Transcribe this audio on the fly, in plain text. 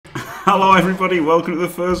Hello everybody, welcome to the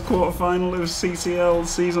first quarterfinal of CCL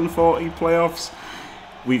Season 40 Playoffs.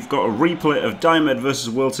 We've got a replay of Diomed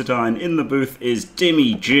versus Worldsitar, and in the booth is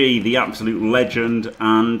Dimmy Gee, the absolute legend,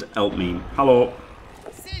 and Eltmeme. Hello.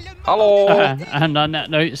 Hello. And on that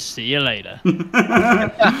note, see you later. Okay,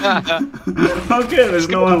 there's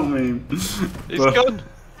no Eltmeme. He's gone.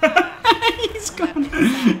 He's gone.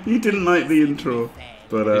 He didn't like the intro.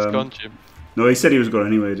 But He's gone, Jim. no, he said he was gone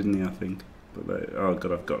anyway, didn't he, I think. But oh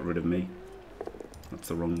god, I've got rid of me. That's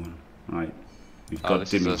the wrong one. Right. We've got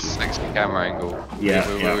this is Dimmy a Gee. sexy camera angle. Yeah,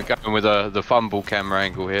 We're going with the fumble camera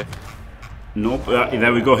angle here. Nope,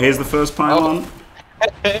 there we go. Here's the first pylon.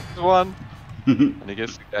 Here's one. And he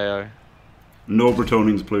gets the KO. No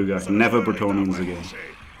Bretonians, Plugak. Never Bretonians again.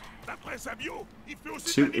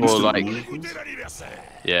 Two instant miracles.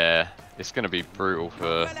 Yeah, it's going to be brutal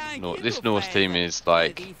for this Norse team is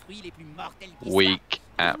like weak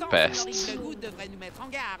at best.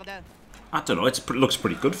 I don't know, it looks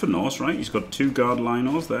pretty good for Norse, right? He's got 2 guard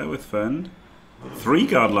linos there with Fend. 3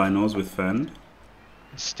 guard linos with Fend.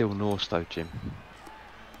 It's still Norse though, Jim.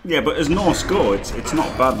 Yeah, but as Norse go, it's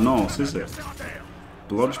not bad Norse, is it?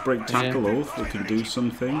 Blodge break tackle oath, they can do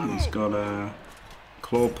something. He's got a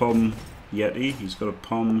claw pom Yeti, he's got a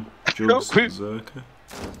pom Jugs Zerker.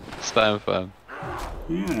 Stand firm.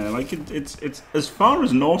 Yeah, like it's as far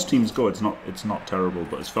as Norse teams go, it's not terrible,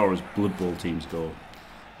 but as far as Blood Bowl teams go,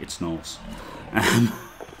 it's Norse.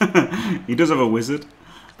 He does have a wizard,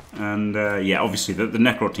 and yeah, obviously the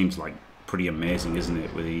Necro team's like pretty amazing, isn't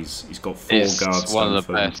it? With he's got 4 guards. It's one of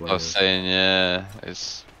the best. I was saying, yeah,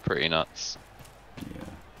 it's pretty nuts. Yeah,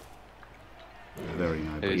 very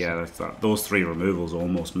nice. But yeah, that's that. Those 3 removals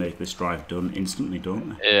almost make this drive done instantly,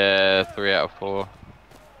 don't they? Yeah, 3 out of 4.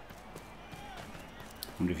 I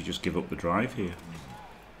wonder if you just give up the drive here.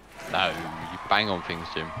 No, you bang on things,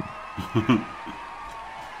 Jim.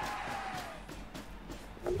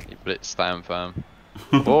 You blitz stand firm.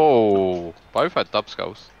 Oh, both had dub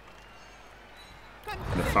skulls.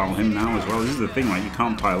 They foul him now as well. This is the thing, like you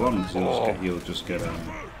can't pile on because you'll just get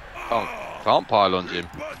Can't pile on, Jim.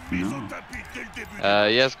 no.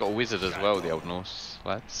 He has got a wizard as well, the old Norse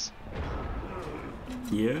lads.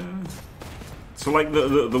 Yeah. So like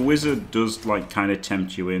the wizard does like kind of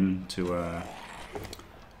tempt you into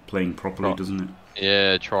playing properly, doesn't it?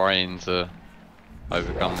 Yeah, trying to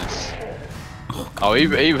overcome this. Oh,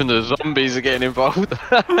 even the zombies are getting involved.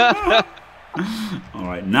 All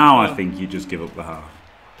right, now I think you just give up the half.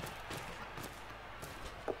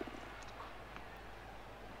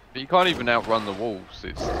 But you can't even outrun the wolves.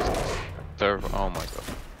 It's terrible. Oh my god.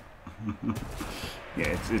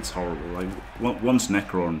 Yeah, it's horrible. Like once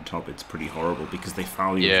Necro on top, it's pretty horrible because they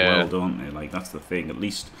foul you as well, don't they? Like that's the thing. At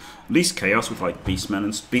least Chaos with like Beastmen,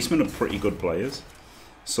 and Beastmen are pretty good players,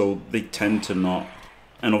 so they tend to not.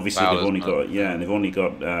 And obviously they've only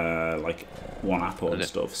got like 1 apple and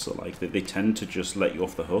stuff, so like they tend to just let you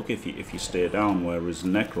off the hook if you stay down. Whereas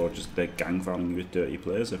Necro, just they're gang fouling you with dirty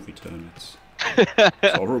players every turn. It's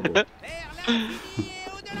horrible.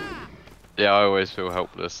 Yeah, I always feel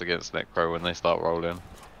helpless against Necro when they start rolling.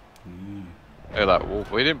 Look at that wolf.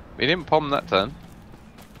 He didn't pom that turn.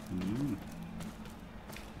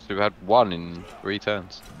 So we had 1 in 3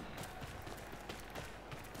 turns.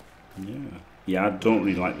 Yeah, I don't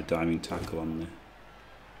really like the diving tackle on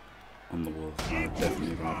the wolf. I'd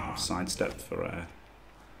definitely rather have sidestepped for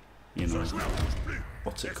you know,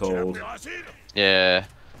 what's it called? Yeah.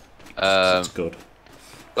 It's good.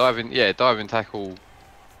 Diving tackle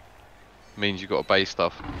means you've got to base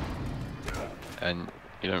stuff, and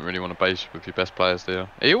you don't really want to base with your best players, do you?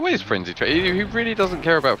 He always frenzy trap. He really doesn't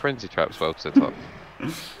care about frenzy traps. Well set up.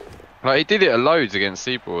 Like he did it a loads against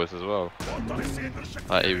Sea Brawlers as well.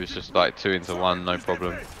 Like he was just like 2 into 1, no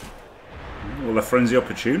problem. Well, they're frenzy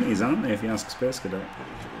opportunities, aren't they? If you ask Space Cadet.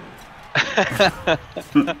 I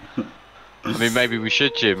mean, maybe we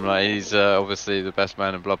should, Jim. Like he's obviously the best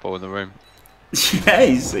man in Blood Bowl in the room. Yeah,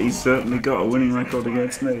 he's certainly got a winning record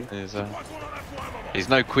against me. He's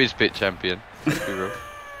no quiz pit champion. Let's be real.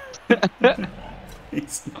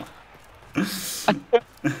 He's not.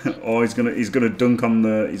 Oh, he's gonna dunk on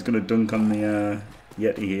the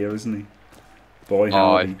Yeti here, isn't he? Boy,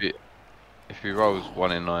 howdy. If he rolls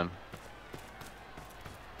 1 in 9.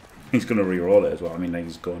 He's gonna re-roll it as well. I mean, like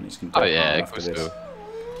he's going to go hard after this.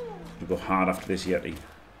 He'll go hard after this Yeti.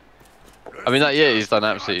 I mean, he's done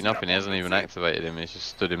absolutely nothing. He hasn't even activated him. He's just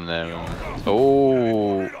stood him there. And...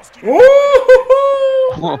 Oh!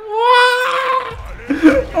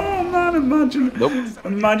 Oh man,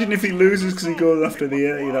 imagine if he loses because he goes after the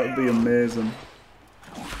Yeti. That would be amazing.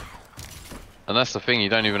 And that's the thing. You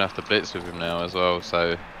don't even have to blitz with him now as well.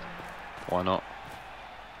 So why not?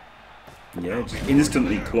 Yeah, just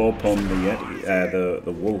instantly claw palm the Yeti,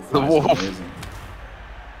 the wolf. The That's wolf. amazing.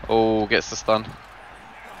 Oh, gets the stun.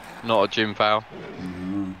 Not a gym foul.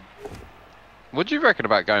 Mm. What do you reckon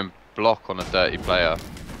about going block on a dirty player?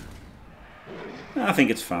 I think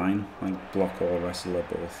it's fine. Like block or wrestle are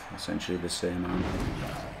both essentially the same.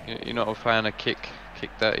 You're not a fan of kick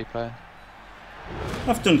dirty player?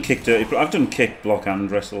 I've done kick dirty. I've done kick, block, and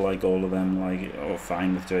wrestle. Like all of them, like are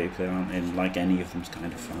fine with dirty player, aren't they? Like any of them's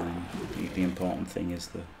kind of fine. The important thing is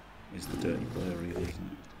the dirty player, really,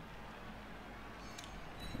 isn't it?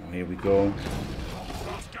 Oh, here we go.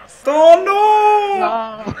 Oh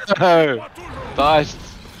no! No! Dice!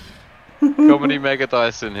 Comedy Mega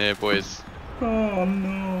Dice in here, boys. Oh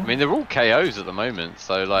no! I mean, they're all KOs at the moment,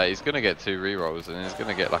 so like he's gonna get 2 rerolls and he's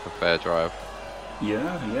gonna get like a fair drive.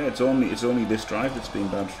 Yeah, it's only this drive that's been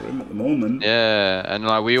bad for him at the moment. Yeah, and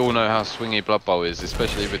like we all know how swingy Blood Bowl is,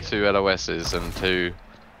 especially with 2 LOSs and 2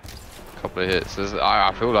 couple of hits.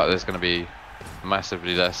 I feel like there's gonna be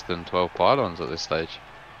massively less than 12 pylons at this stage.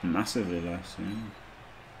 Massively less, yeah.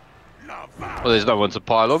 Well, there's no one to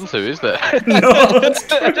pile onto, is there? No, that's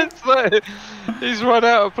true. It's like, he's run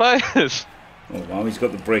out of players. Oh wow, he's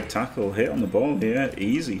got the break tackle hit on the ball here.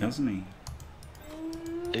 Easy, hasn't he?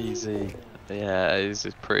 Easy. Yeah, it's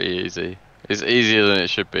pretty easy. It's easier than it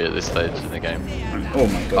should be at this stage in the game. Oh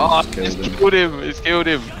my god, he's killed him. He's killed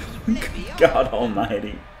him. God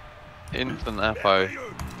almighty. Instant Apo.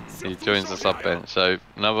 He joins the sub bench. So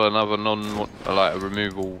another like a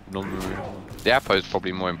removal, non-removal. The Apo is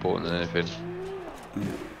probably more important than anything.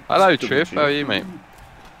 Hello, Triff. How are you, mate?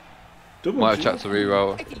 Might have chucked a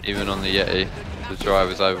reroll, even on the Yeti. The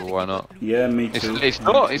drive is over. Why not? Yeah, me too. It's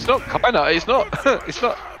not kinda. It's not. It's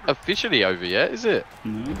not officially over yet, is it?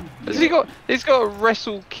 No. Has he got? He's got a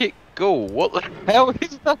wrestle kick goal. What the hell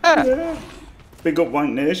is that? Yeah. Big up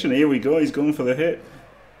Wank Nation. Here we go. He's going for the hit.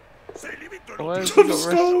 Why has he got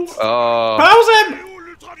wrestle? Oh. Pause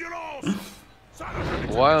him!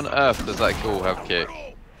 Why on earth does that goal have kick?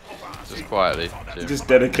 Just quietly, Jim. Just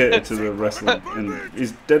dedicated to the wrestling, and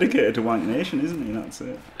he's dedicated to Wank Nation, isn't he? That's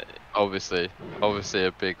it. Obviously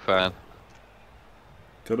a big fan.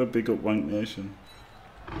 Gotta big up Wank Nation.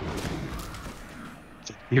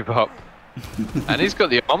 Give up. And he's got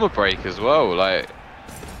the armor break as well. Like,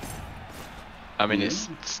 I mean, it's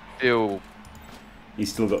still.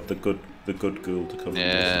 He's still got the good ghoul to cover.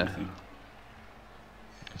 Yeah.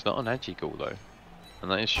 It's not an edgy ghoul though,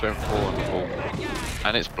 and that is strength 4 on the ball,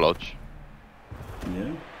 and it's blodge.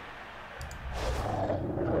 Yeah.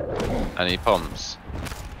 And he pumps.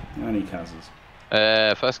 And he cazzes.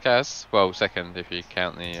 First Kaz, well, second if you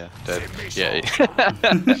count the dead Yeti.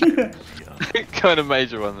 Kind of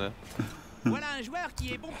major one there. Voilà un joueur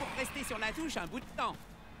qui est bon pour rester sur la touche un bout de temps.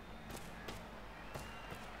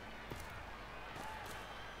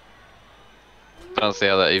 Can't see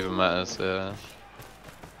how that even matters.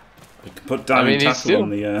 He can put diving tackle on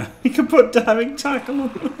the. He can put diving tackle on.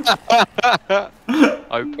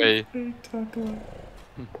 OP. Tackle.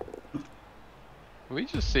 We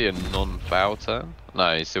just see a non-foul turn.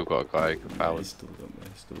 No, he's still got a guy who can foul. He's still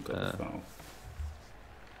got the foul.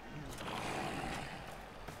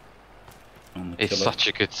 It's such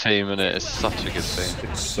a good team, isn't it? It's such a good team.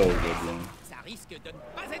 It's so good, man.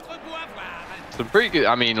 It's pretty good.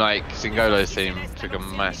 I mean, like Singolo's team took a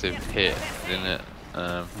massive hit, didn't it?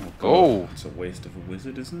 Oh, it's a waste of a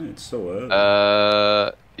wizard, isn't it? It's so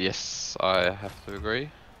early. Yes, I have to agree.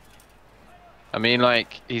 I mean,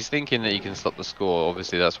 like, he's thinking that he can stop the score.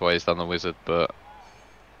 Obviously, that's why he's done the wizard. But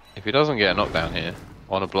if he doesn't get a knockdown here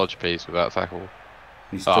on a blodge piece without tackle,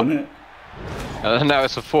 he's done it. And now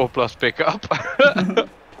it's a 4+ pickup.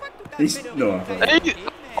 No,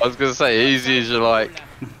 I was gonna say easy as you like.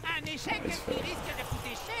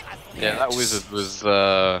 Yeah, that wizard was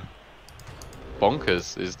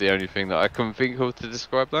bonkers. Is the only thing that I can think of to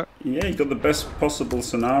describe that. Yeah, he got the best possible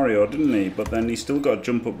scenario, didn't he? But then he's still got to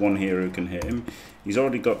jump up one here who can hit him. He's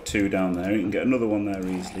already got 2 down there. He can get another one there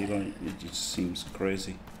easily. Like, it just seems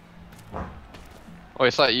crazy. Well,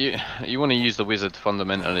 it's like you want to use the wizard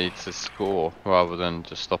fundamentally to score rather than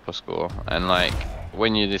just stop a score. And like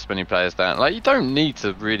when you're this many players down, like you don't need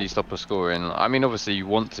to really stop a score in. I mean, obviously you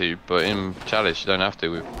want to, but in Chalice you don't have to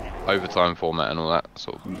with overtime format and all that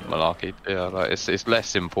sort of malarkey. Yeah, like it's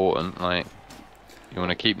less important. Like you want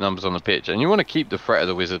to keep numbers on the pitch, and you want to keep the threat of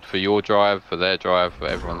the wizard for your drive, for their drive, for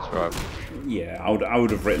everyone's drive. Yeah, I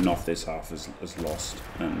would have written off this half as lost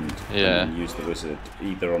and use the wizard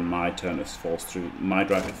either on my turn if force through my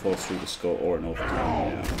drive to force through the score or an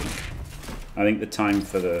overtime. Yeah, I think the time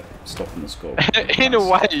for the stopping the score. In a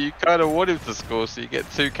way, you kind of want him to score so you get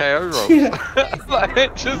 2 KO rolls. Yeah.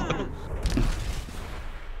 Like, just...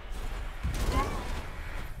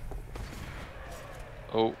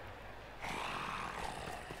 Oh.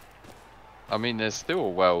 I mean, there's still a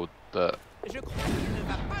world that Je crois qu'il ne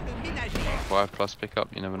va pas le ménager. 5+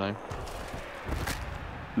 pickup, you never know.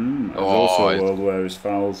 There's Oh, also a it's- world where his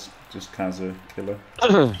fouls just Kaza killer.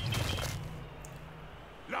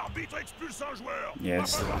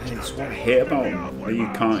 Yes, it's what I hate about him. That you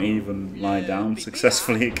can't even lie down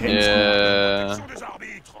successfully against him. Yeah.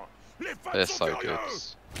 They're so good.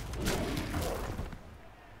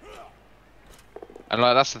 And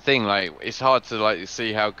like that's the thing, like it's hard to like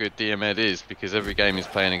see how good Diomed is because every game is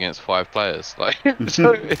playing against 5 players. Like,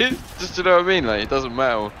 so it's just, you know what I mean? Like it doesn't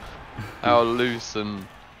matter how loose and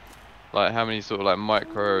like how many sort of like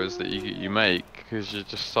micro errors that you make because you're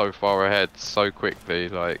just so far ahead so quickly.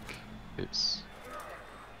 Like it's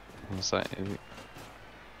insane.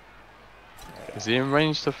 Is he in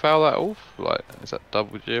range to foul that off? Like is that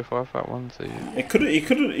double GFI that one? So He could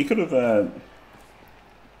have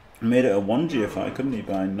made it a 1 GFI, couldn't he,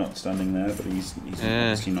 by not standing there? But he's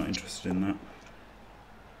obviously not interested in that.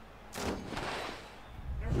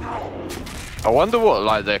 I wonder what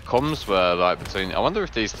like their comms were like between. I wonder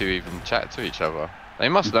if these two even chat to each other. They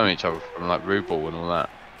must know each other from like Rubal and all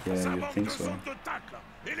that. Yeah, you'd think so.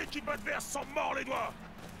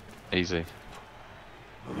 Easy.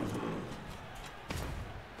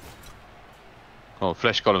 Oh,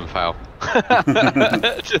 Flesh Golem foul.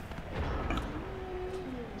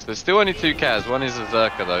 So there's still only 2 cats. One is a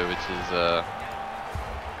Zerka though, which is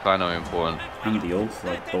kind of important. And the Ulf,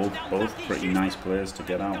 like both pretty nice players to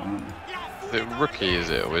get out, aren't they? Is it rookie, is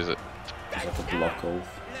it, or is it? It's like a block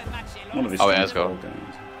Ulf. Le match est One of his Oh, it has ball got.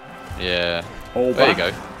 games. Yeah. All There you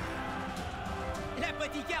back. go.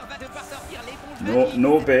 l'apothicaire va devoir sortir les bons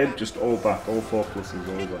No bid, just all back, all 4 pluses,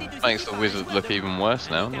 all back. Makes the Wizard look even worse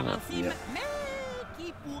now, doesn't it? Yeah. mais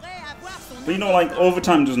qui pourrait avoir son But you know, like,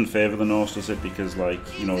 overtime doesn't favour the Norse, does it? Because, like,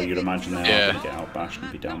 you know, you'd imagine they are Yeah. going to get outbashed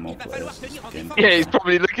and be down more players as the game Yeah, goes he's on.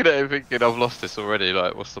 probably looking at it thinking, I've lost this already,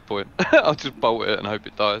 like, what's the point? I'll just bolt it and hope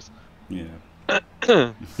it dies. Yeah.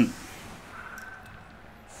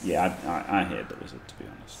 Yeah, I hate the Wizard, to be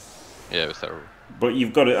honest. Yeah, it was terrible. But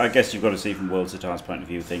you've got to, I guess you've got to see from Worldsitar's point of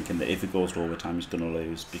view, thinking that if it goes to overtime, he's going to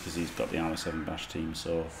lose because he's got the Armour 7 bash team.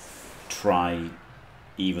 So try,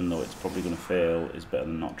 even though it's probably going to fail, is better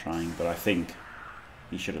than not trying. But I think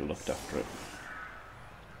he should have looked after it.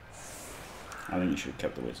 I think he should have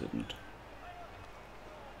kept the Wizard and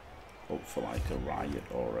hope for like a riot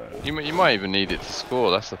or a... You might even need it to score,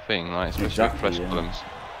 that's the thing, like, especially Exactly, with Flesh yeah. Columns.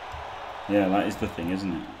 Yeah, that is the thing,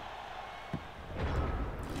 isn't it?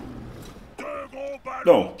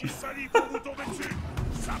 No.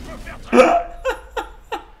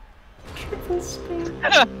 Triple score.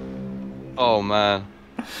 Oh man.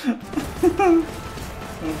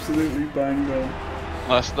 Absolutely banged on.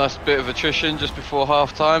 Nice bit of attrition just before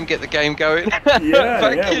half time, get the game going. Yeah,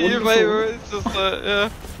 Back yeah, in your wonderful. favour, it's just yeah.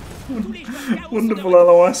 Wonderful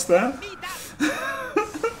LOS there.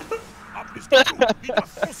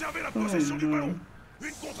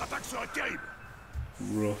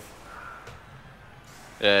 Rough.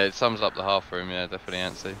 Yeah, it sums up the half room, yeah, definitely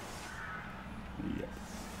Antsy. Yeah.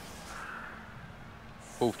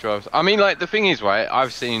 Fourth drives. I mean, like, the thing is, right,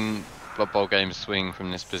 I've seen Blood Bowl games swing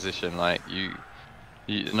from this position, like, you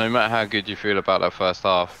no matter how good you feel about that first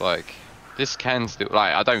half, like, this can still,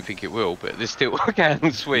 like, I don't think it will, but this still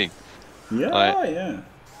can swing. Yeah, Like- yeah.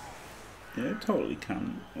 Yeah, it totally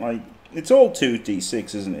can. Like, it's all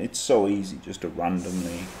 2d6, isn't it? It's so easy just to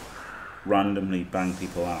randomly bang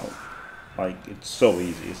people out. Like, it's so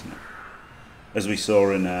easy, isn't it? As we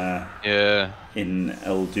saw in Yeah.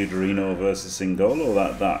 El Duderino versus Singolo,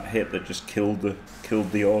 that hit that just killed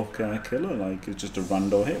the orc killer. Like, it's just a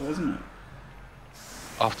rando hit, wasn't it?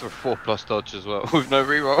 After a 4+ dodge as well, with no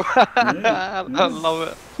reroll. Yeah, I love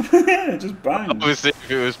it. Yeah, just bang. Obviously,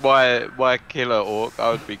 if it was my killer orc,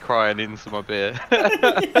 I would be crying into my beer.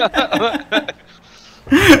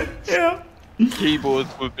 Yeah.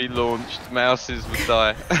 Keyboards would be launched, mouses would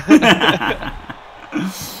die.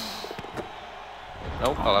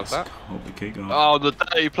 Oh, I'll have that. Hope we kick off. Oh, the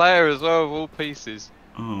dirty player as well, of all pieces.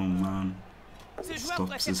 Oh man.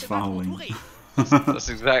 Stops his fouling. That's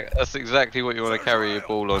exactly what you want to carry your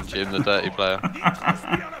ball on, Jim, the dirty player.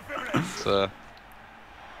 It's a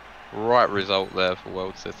right result there for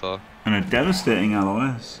Worldsitar. And a devastating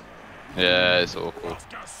LOS. Yeah, it's awful.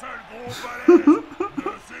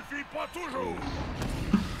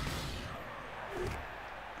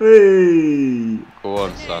 Hey! Go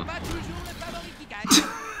on, son.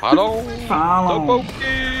 Hello! Hello.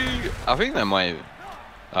 Toboki! I think they might even...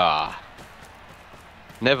 Ah.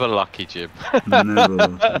 Never lucky, Jim. Never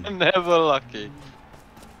lucky. Never lucky.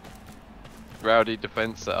 rowdy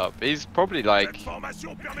defense setup. He's probably like,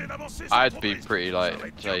 I'd be pretty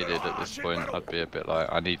like jaded at this point. I'd be a bit like,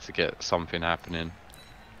 I need to get something happening.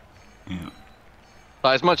 Yeah.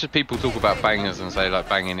 Like as much as people talk about bangers and say like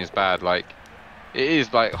banging is bad, like it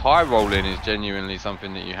is like high rolling is genuinely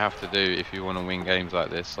something that you have to do if you want to win games like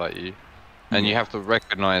this. Like you have to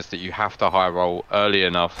recognise that you have to high roll early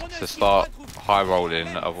enough to start high rolling.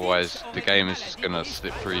 Otherwise, the game is just gonna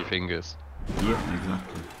slip through your fingers. Yeah,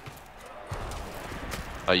 exactly.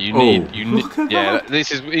 You need, yeah.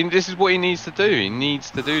 This is what he needs to do. He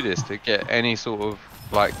needs to do this to get any sort of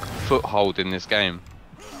like foothold in this game.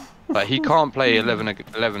 Like he can't play 11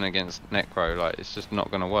 against Necro. Like it's just not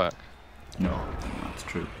gonna work. No, that's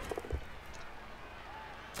true.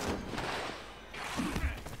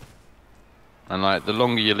 And like the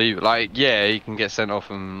longer you leave, like yeah, he can get sent off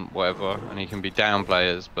and whatever, and he can be down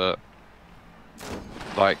players, but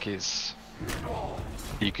like it's.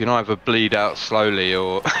 You can either bleed out slowly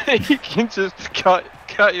or you can just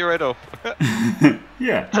cut your head off.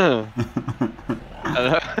 Yeah.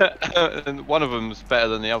 And one of them's better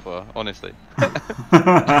than the other, honestly.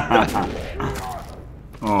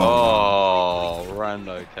 Oh,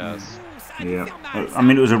 rando Kaz. Yeah. I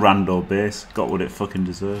mean, it was a rando base. Got what it fucking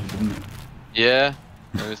deserved, didn't it? Yeah,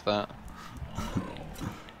 there is that.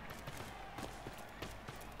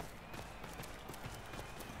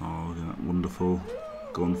 Oh, look at that wonderful.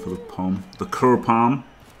 Going for the palm. The cur palm.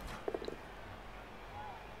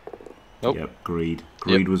 Nope. Yep, greed.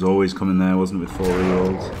 Greed was always coming there, wasn't it, with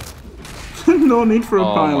 4-year-olds? No need for a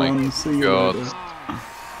pylon. See you later.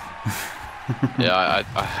 Yeah,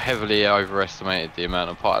 I heavily overestimated the amount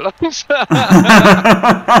of pylons.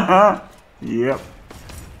 Yep.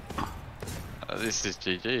 This is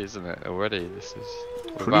GG, isn't it? Already, this is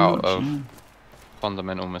Pretty without much, a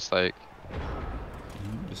fundamental mistake.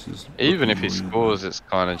 This is Even if he scores, it's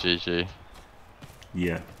kind of GG.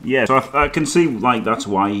 Yeah, yeah. So I can see like that's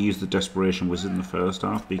why he used the desperation wizard in the first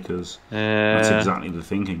half, because that's exactly the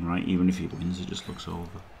thinking, right? Even if he wins, it just looks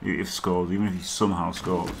over. If scores, even if he somehow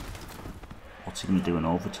scores, what's he gonna do in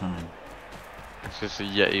overtime? It's just a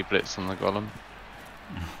Yeti blitz on the golem.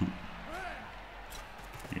 Yeah,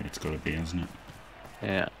 it's gotta be, hasn't it?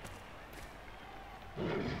 Yeah.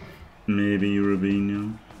 Maybe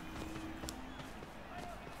Rubinho.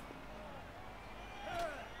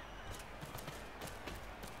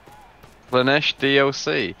 Slanesh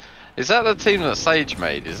DLC. Is that the team that Sage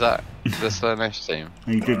made? Is that the Slanesh team?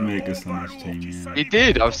 He did make a Slanesh team, yeah. He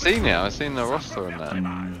did, I've seen it. I've seen the roster on that.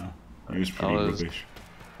 It was pretty rubbish.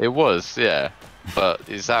 It was, yeah. But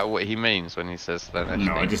is that what he means when he says Slanesh team?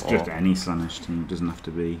 No, just any Slanesh team. It doesn't have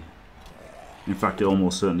to be. In fact, it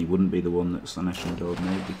almost certainly wouldn't be the one that Slanesh and Diomed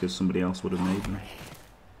made, because somebody else would have made them.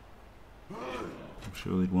 I'm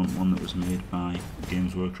sure they'd want one that was made by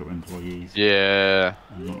Games Workshop employees. Yeah.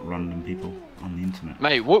 And not random people on the internet.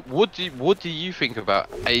 Mate, what do you think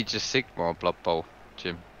about Age of Sigmar Blood Bowl,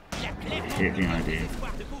 Jim? I hate the idea.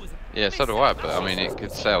 Yeah, so do I, but I mean, it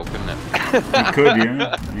could sell, couldn't it? It could,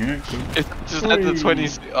 yeah. Yeah, it could. It just had the 20...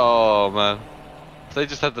 Oh, man. If they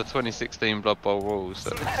just had the 2016 Blood Bowl rules,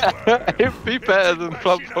 it'd be better than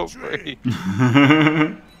Blood Bowl 3.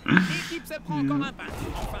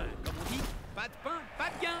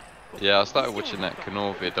 Yeah, I started watching that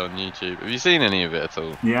Knorr vid on YouTube. Have you seen any of it at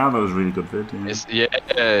all? Yeah, that was a really good vid. Yeah.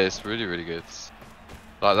 It's really, really good.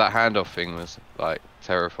 Like that handoff thing was like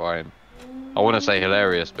terrifying. I want to say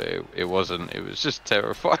hilarious, but it wasn't. It was just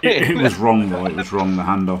terrifying. It was wrong though. It was wrong. The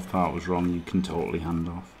handoff part was wrong. You can totally hand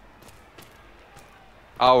off.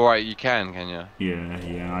 Oh right, you can you? Yeah,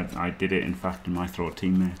 yeah. I did it in fact in my throat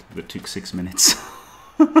teammate. That took 6 minutes.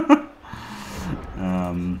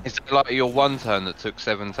 Is it like your one turn that took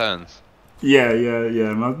 7 turns? Yeah.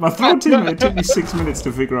 My throw teammate took me 6 minutes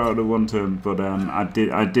to figure out a one turn, but I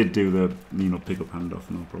did do the pick up handoff,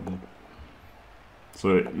 no problem.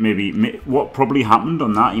 So maybe what probably happened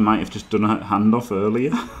on that, he might have just done a handoff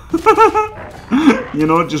earlier.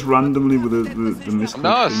 Just randomly with the misclick.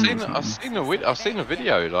 No, I've seen a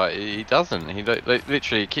video. Like he doesn't. He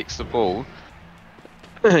literally kicks the ball.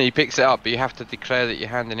 He picks it up, but you have to declare that you're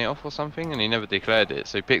handing it off or something, and he never declared it.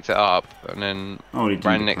 So he picked it up and then he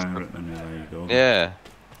ran next. It, then there you go. Yeah,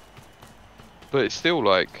 but it's still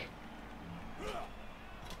like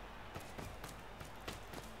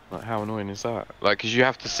how annoying is that? Like, because you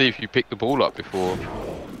have to see if you pick the ball up before.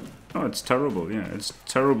 Oh, it's terrible. Yeah, it's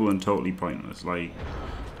terrible and totally pointless. Like,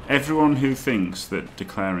 everyone who thinks that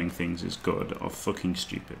declaring things is good are fucking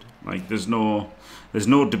stupid. Like, there's no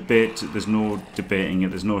debate, there's no debating it,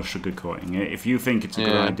 there's no sugarcoating it. If you think it's a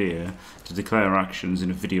good idea to declare actions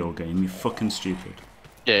in a video game, you're fucking stupid.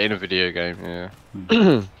 Yeah, in a video game, yeah.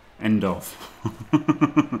 End of.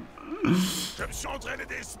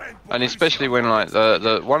 And especially when like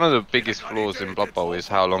the one of the biggest flaws in Blood Bowl is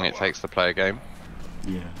how long it takes to play a game.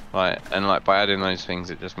 Yeah. Like, and like by adding those things,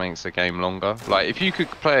 it just makes the game longer. Like, if you could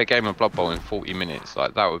play a game of Blood Bowl in 40 minutes,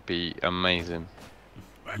 like that would be amazing.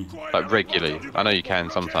 Like regularly. I know you can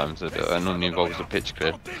sometimes. It normally involves a pitch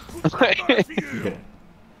clear. Yeah.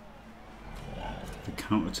 The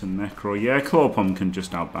counter to Necro. Yeah, Clawpom can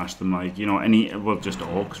just outbash them. Like, you know, just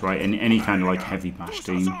Orcs, right? Any kind of like heavy bash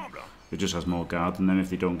team. It just has more guard, and then if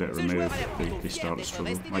they don't get removed, they start to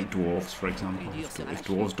struggle. Like Dwarves, for example. If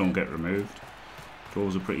Dwarves don't get removed,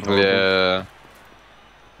 Dwarves are pretty horrible. Yeah.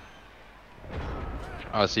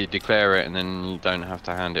 Oh, so you declare it and then you don't have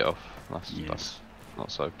to hand it off. That's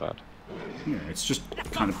not so bad. Yeah, it's just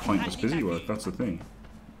kind of pointless busy work, that's the thing.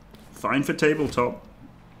 Fine for tabletop,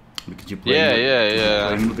 because you're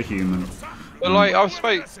playing with the human. But like, I've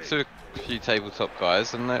spoke to a few tabletop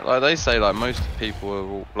guys, and they say like most people are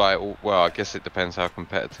all, like, well, I guess it depends how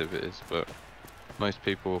competitive it is, but most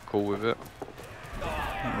people are cool with it.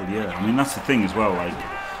 Well, yeah, I mean that's the thing as well. Like,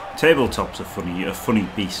 tabletop's a funny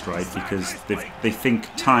beast, right? Because they think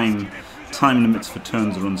time limits for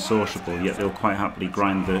turns are unsociable, yet they'll quite happily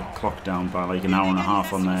grind the clock down by like an hour and a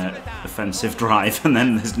half on their offensive drive, and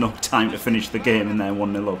then there's no time to finish the game and they're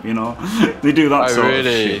 1-0 up, you know? They do that sort of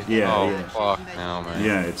shit. Yeah, fuck now, man.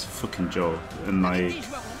 Yeah, it's a fucking joke. And like,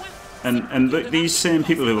 and these same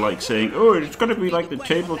people who are like saying, oh, it's got to be like the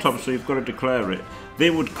tabletop, so you've got to declare it. They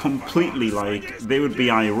would completely they would be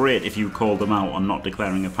irate if you called them out on not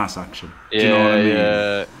declaring a pass action. Do you know what I mean?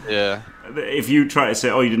 Yeah. If you try to say,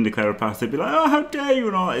 oh, you didn't declare a pass, they'd be like, oh, how dare you,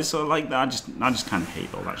 and all that. It's sort of like that. I just kind of hate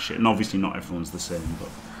all that shit. And obviously not everyone's the same, but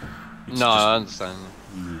I understand.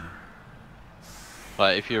 Yeah.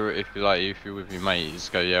 Like if you're with your mate, you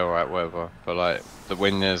just go, yeah, alright, whatever. But like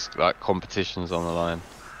when there's like competitions on the line,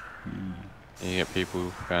 you get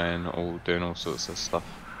people doing all sorts of stuff.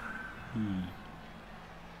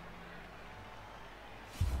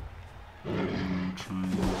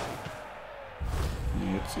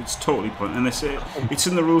 Yeah, it's totally pointless. And they say it's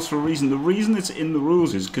in the rules for a reason. The reason it's in the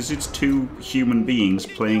rules is because it's two human beings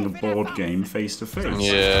playing a board game face to face.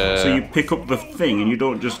 Yeah. So you pick up the thing and you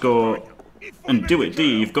don't just go and do it, do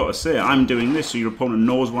you? You've got to say, I'm doing this, so your opponent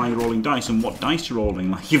knows why you're rolling dice and what dice you're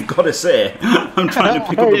rolling. Like, you've got to say, I'm trying to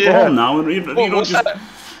pick up the ball now, and you don't just...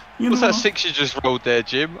 What's that 6 you just rolled there,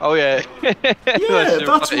 Jim? Oh yeah. Yeah,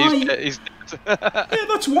 that's why. Yeah,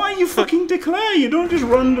 that's why you fucking declare. You don't just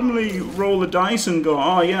randomly roll the dice and go,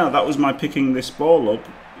 oh yeah, that was my picking this ball up.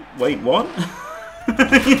 Wait, what?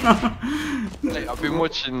 You know? Hey, I've been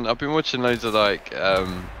watching loads of like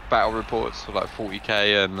battle reports for like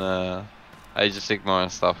 40k and Age of Sigmar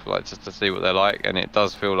and stuff, like just to see what they're like, and it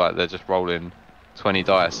does feel like they're just rolling 20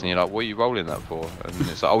 dice, and you're like, what are you rolling that for? And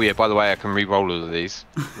it's like, oh yeah, by the way, I can re-roll all of these,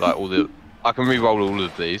 like I can re-roll all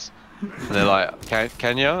of these. And they're like,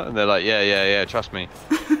 can you? And they're like, yeah, trust me.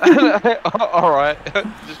 All right,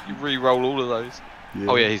 just re-roll all of those. Yeah.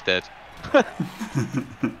 Oh yeah, he's dead.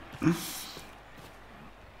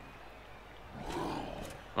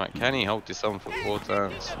 Right, can he hold this on for 4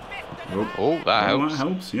 turns? Oh, that helps. That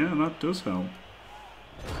helps, yeah, that does help.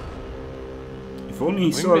 If only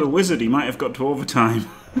he saw the wizard, he might have got to overtime.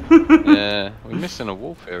 Yeah, we're missing a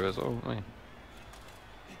wolf here as well, aren't we?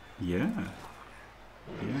 Yeah.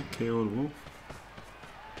 Yeah, KO'd wolf.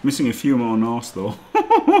 Missing a few more Norse though.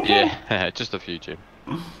 Yeah, just a few, Jim.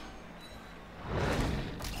 Are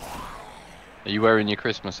you wearing your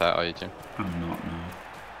Christmas hat, are you, Jim? I'm not, no.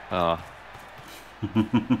 Ah.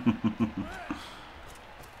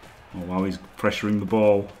 Oh wow, he's pressuring the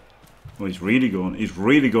ball. Oh, he's really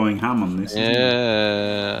going ham on this.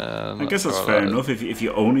 Yeah. I guess that's fair enough. If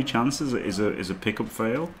your only chance is a pickup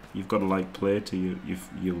fail, you've got to like play to you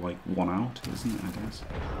like 1 out, isn't it? I guess.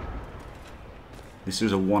 This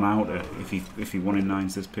is a 1 outer if he 1 in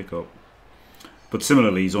 9s this pickup. But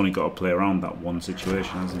similarly, he's only got to play around that one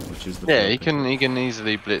situation, hasn't he? Which is the he can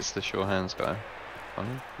easily blitz the sure hands guy.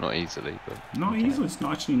 Not easily, but not easily. It's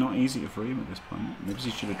actually not easy to free him at this point. Maybe he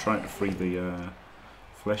should have tried to free the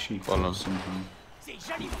fleshy somehow.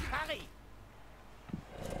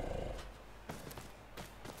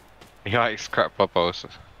 Yikes! Crap bubbles.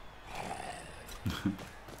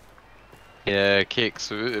 Yeah, kicks.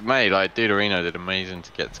 Mate, like Dudorino did amazing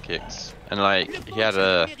to get to kicks, and like he had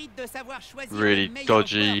a really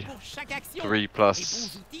dodgy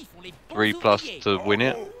 3+ to win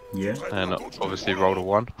it. Yeah. And obviously rolled a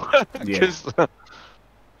 1. Yeah.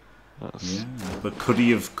 Yeah, but could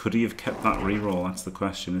he have kept that reroll? That's the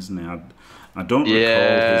question, isn't it? I don't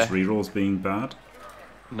recall his rerolls being bad.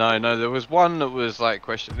 No, there was one that was like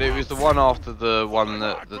question. It was the one after the one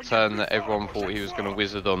that the turn that everyone thought he was going to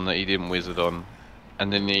wizard on that he didn't wizard on,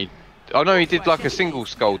 and then he. Oh no, he did like a single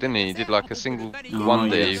skull, didn't he? He did like a single Oh,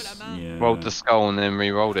 1D. yes. Yeah. Rolled the skull and then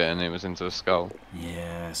re-rolled it, and it was into a skull.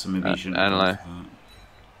 Yeah, so maybe you shouldn't and have like,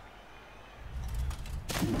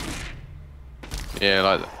 that. yeah,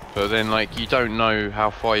 like, but then like you don't know how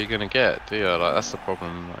far you're gonna get, do you? Like that's the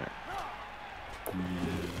problem. Like.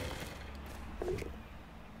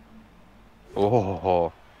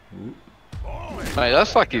 Oh, mate,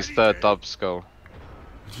 that's like his third dub skull.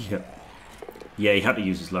 Yeah. Yeah, he had to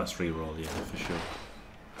use his last reroll, yeah, for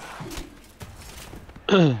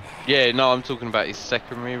sure. Yeah, no, I'm talking about his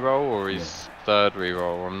second reroll or his third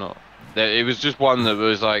reroll. I'm not. It was just one that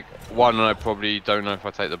was like one, I probably don't know if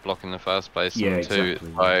I take the block in the first place. Yeah, and two,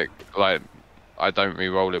 exactly. like I don't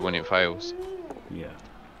reroll it when it fails. Yeah.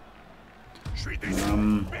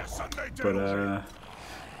 But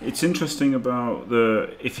it's interesting about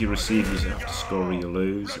the if you receive, you have to score or you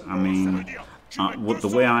lose. I mean,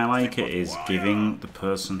 the way I like it is giving the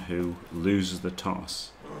person who loses the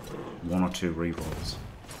toss 1 or 2 rerolls,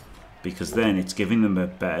 because then it's giving them a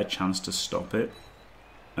better chance to stop it,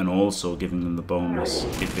 and also giving them the bonus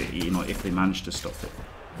if they manage to stop it.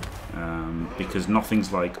 Because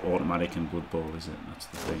nothing's like automatic in Blood Bowl, is it? That's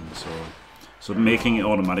the thing. So making it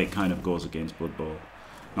automatic kind of goes against Blood Bowl.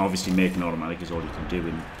 Now, obviously, making automatic is all you can do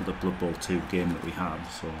in the Blood Bowl 2 game that we had.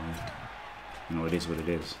 So, it is what it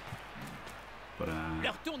is. But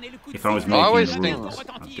if I was making rules,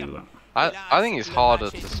 I'd do that. I think it's harder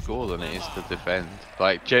to score than it is to defend.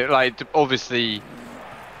 Like obviously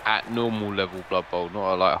at normal level Blood Bowl,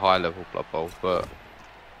 not at like high level Blood Bowl, but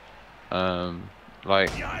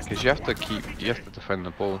like because you have to defend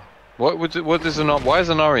the ball. Why does an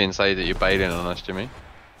Orion say that you're bailing on us, Jimmy?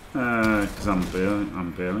 Because I'm bailing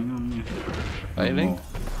on you. Bailing?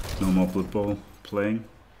 No more Blood Bowl playing.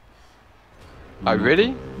 Oh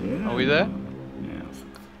really? Yeah. Are we there?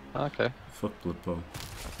 Yeah. Okay. Fuck Blood Bowl.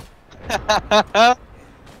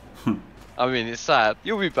 I mean, it's sad.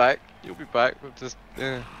 You'll be back. You'll be back. But just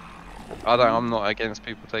I'm not against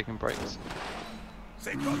people taking breaks.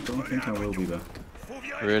 I don't think I will be back.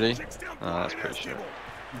 Really? Oh, that's pretty shit.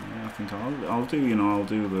 Yeah, I think I'll do. I'll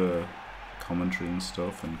do the commentary and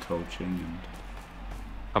stuff and coaching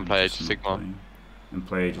and play Age of Sigmar. And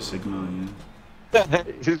play Age of Sigmar, yeah.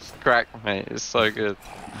 It's crack, mate. It's so good.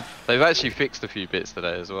 They've actually fixed a few bits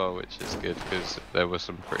today as well, which is good because there was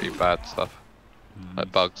some pretty bad stuff,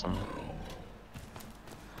 like bugs and.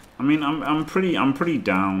 I mean, I'm pretty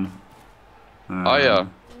down. Oh yeah.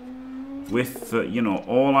 With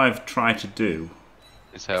all I've tried to do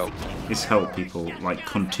is help people like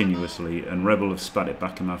continuously, and Rebel have spat it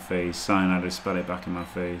back in my face, Cyanide has spat it back in my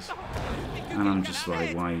face, and I'm just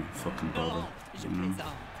like, why fucking bother?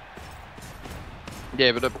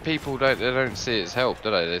 Yeah, but the people don't see it as help,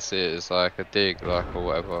 do they? They see it as like a dig, or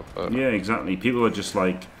whatever. But yeah, exactly. People are just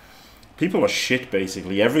like, people are shit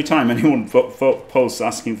basically. Every time anyone posts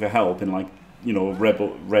asking for help in Rebel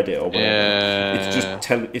Reddit or whatever, yeah.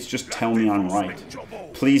 it's just tell me I'm right.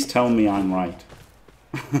 Please tell me I'm right.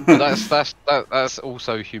 that's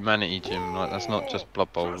also humanity, Jim. Like that's not just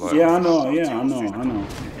Blood Bowl. Like, yeah, I know.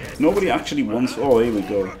 Nobody actually wants. Oh, here we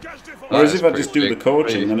go. Whereas if I just do the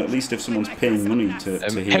coaching, then at least if someone's paying money to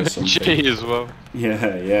hear something. as well.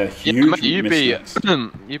 Yeah, huge. You'd be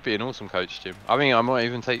an awesome coach, Jim. I mean, I might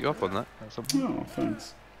even take you up on that. Oh,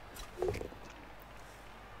 thanks.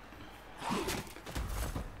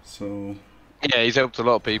 So. Yeah, he's helped a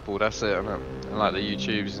lot of people. That's it. And like the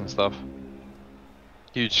YouTubes and stuff.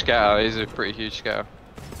 Huge scatter. He's a pretty huge scatter.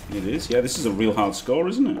 It is. Yeah, this is a real hard score,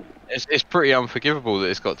 isn't it? It's pretty unforgivable that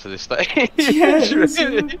it's got to this stage. Yeah, it is,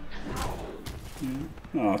 yeah.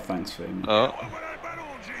 Oh, thanks, Fame. Oh.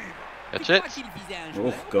 Catch it.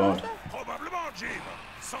 Oh, God.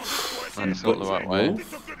 And it's not the right way.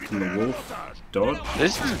 Can the wolf dodge?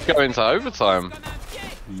 This is going to overtime.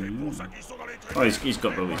 Yeah. Oh, he's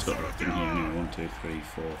got the thing here anyway. 1, 2, 3,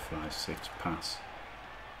 4, 5, 6, pass.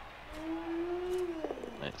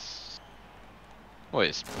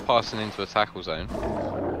 It's passing into a tackle zone.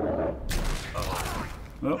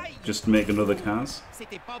 Oh, just make another Kaz.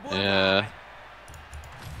 Yeah.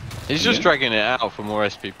 He's just dragging it out for more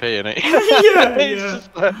SPP, isn't he?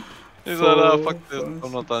 Yeah. He's like, oh, fuck this,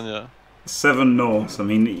 I'm not done yet. 7 Norse. I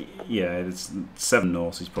mean, yeah, it's 7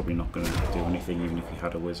 Norse. He's probably not going to do anything, even if he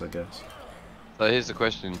had a whiz, I guess. So here's the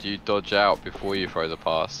question: do you dodge out before you throw the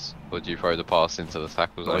pass, or do you throw the pass into the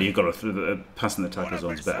tackle zone? Oh, you've got to passing the tackle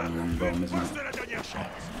zone's better than one bomb, isn't it?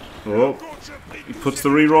 Oh, he puts the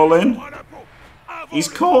reroll in. He's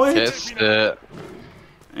caught it.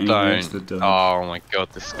 And he makes the Don't. dunk. Oh my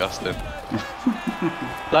god, disgusting.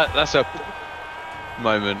 That's a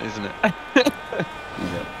moment, isn't it?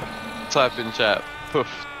 Yeah. Type in chat. Poof.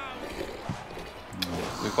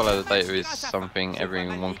 We follow the data is something every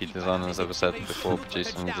wonky designer has ever said before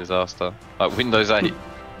producing a disaster. Like Windows 8.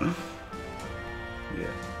 Yeah.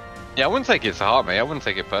 Yeah, I wouldn't take it to heart, mate. I wouldn't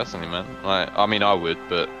take it personally, man. Like, I mean, I would,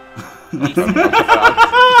 but I'm trying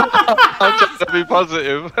to be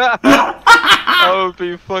positive. I would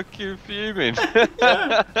be fucking fuming.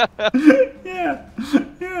 Yeah,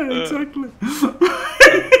 exactly.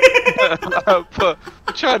 But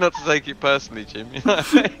try not to take it personally, Jim. You know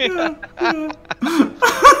what I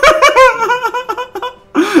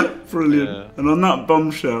mean? Brilliant. Yeah. And on that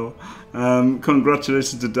bombshell,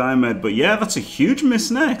 congratulations to Diomed. But yeah, that's a huge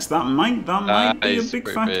miss next. That might be a big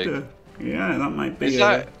factor. Big. Yeah, that might be.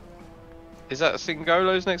 Is that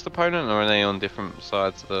Singolo's next opponent, or are they on different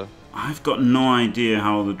sides of the? I've got no idea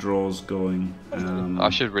how the draw's going. I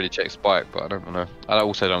should really check Spike, but I don't know. I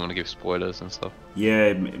also don't want to give spoilers and stuff.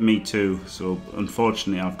 Yeah, me too. So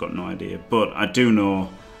unfortunately, I've got no idea. But I do know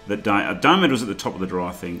that Diomed was at the top of the draw,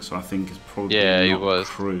 I think. So I think it's probably he not was.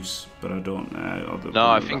 Cruz, but I don't know. No,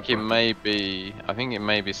 I think it may be. I think it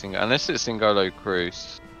may be Singolo, unless it's Singolo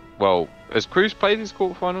Cruz. Well, has Cruz played his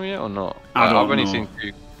quarterfinal yet or not? I've only seen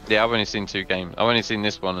two. Yeah, I've only seen 2 games. I've only seen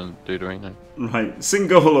this one and Duderino. Right,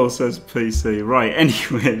 Singolo says PC. Right,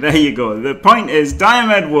 anyway, there you go. The point is,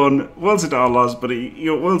 Diomed won, Worldsitar lost, but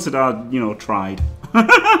Worldsitar, tried.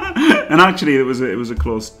 And actually, it was a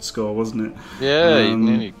close score, wasn't it? Yeah,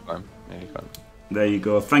 nearly climbed. There you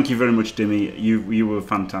go. Thank you very much, Dimmy. You were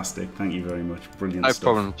fantastic. Thank you very much. Brilliant stuff.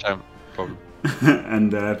 No problem, champ. Problem.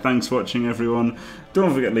 And thanks for watching, everyone.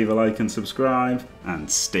 Don't forget to leave a like and subscribe,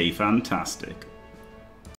 and stay fantastic.